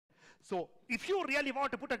So if you really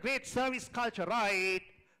want to put a great service culture right,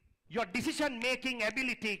 your decision-making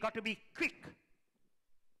ability got to be quick,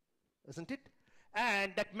 isn't it?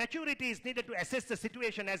 And that maturity is needed to assess the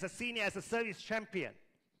situation as a senior, as a service champion,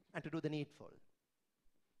 and to do the needful.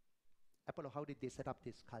 Apollo, how did they set up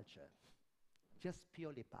this culture? Just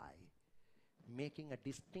purely by making a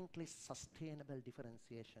distinctly sustainable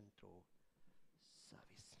differentiation through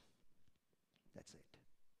service. That's it.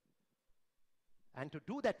 And to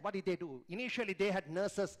do that, what did they do? Initially, they had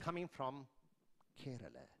nurses coming from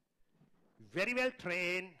Kerala. Very well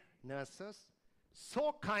trained nurses,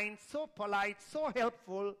 so kind, so polite, so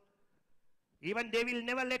helpful. Even they will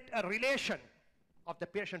never let a relation of the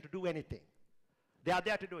patient to do anything. They are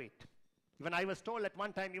there to do it. Even I was told at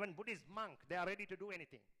one time, even Buddhist monk, they are ready to do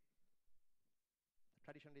anything.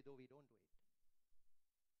 Traditionally, though, we don't do it.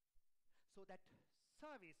 So that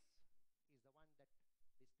service is the one that distinctly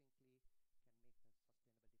can make a sustainable differentiation.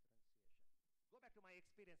 Go back to my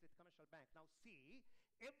experience with commercial bank. Now see,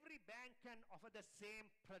 every bank can offer the same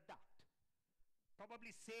product,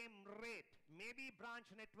 probably same rate, maybe branch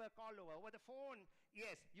network all over. Over the phone,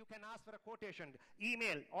 yes, you can ask for a quotation,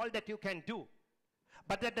 email, all that you can do.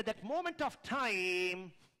 But at that moment of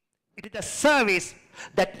time, it is the service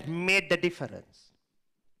that made the difference.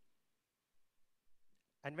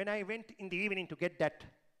 And when I went in the evening to get that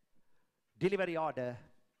delivery order,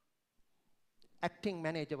 acting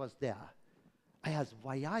manager was there. I asked,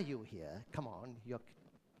 why are you here? Come on, your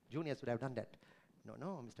juniors would have done that.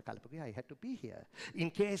 No, Mr. Kalapuge, I had to be here.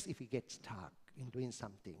 In case if we get stuck in doing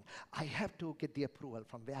something, I have to get the approval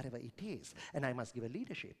from wherever it is, and I must give a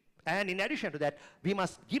leadership. And in addition to that, we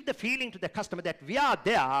must give the feeling to the customer that we are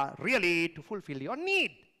there really to fulfill your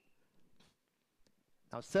need.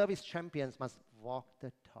 Now, service champions must walk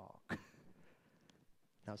the talk.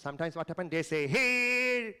 Now, sometimes what happens, they say,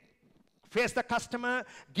 hey, face the customer,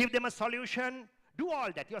 give them a solution, do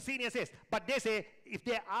all that. Your senior says, but they say, if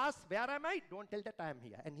they ask, where am I? Don't tell that I am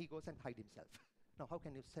here. And he goes and hides himself. Now, how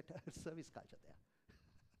can you set a service culture there?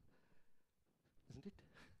 Isn't it?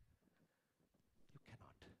 You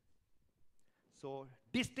cannot. So,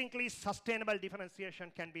 distinctly sustainable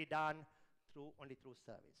differentiation can be done only through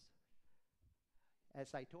service.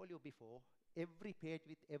 As I told you before, every page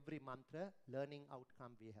with every mantra, learning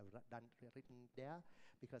outcome we have written there,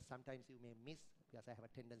 because sometimes you may miss, because I have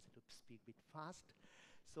a tendency to speak a bit fast.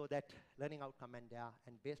 So that learning outcome and there,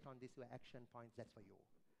 and based on this, your action points, that's for you.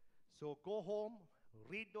 So go home,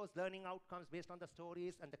 read those learning outcomes based on the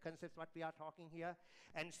stories and the concepts what we are talking here,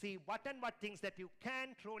 and see what things that you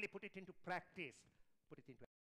can truly put it into practice, put it into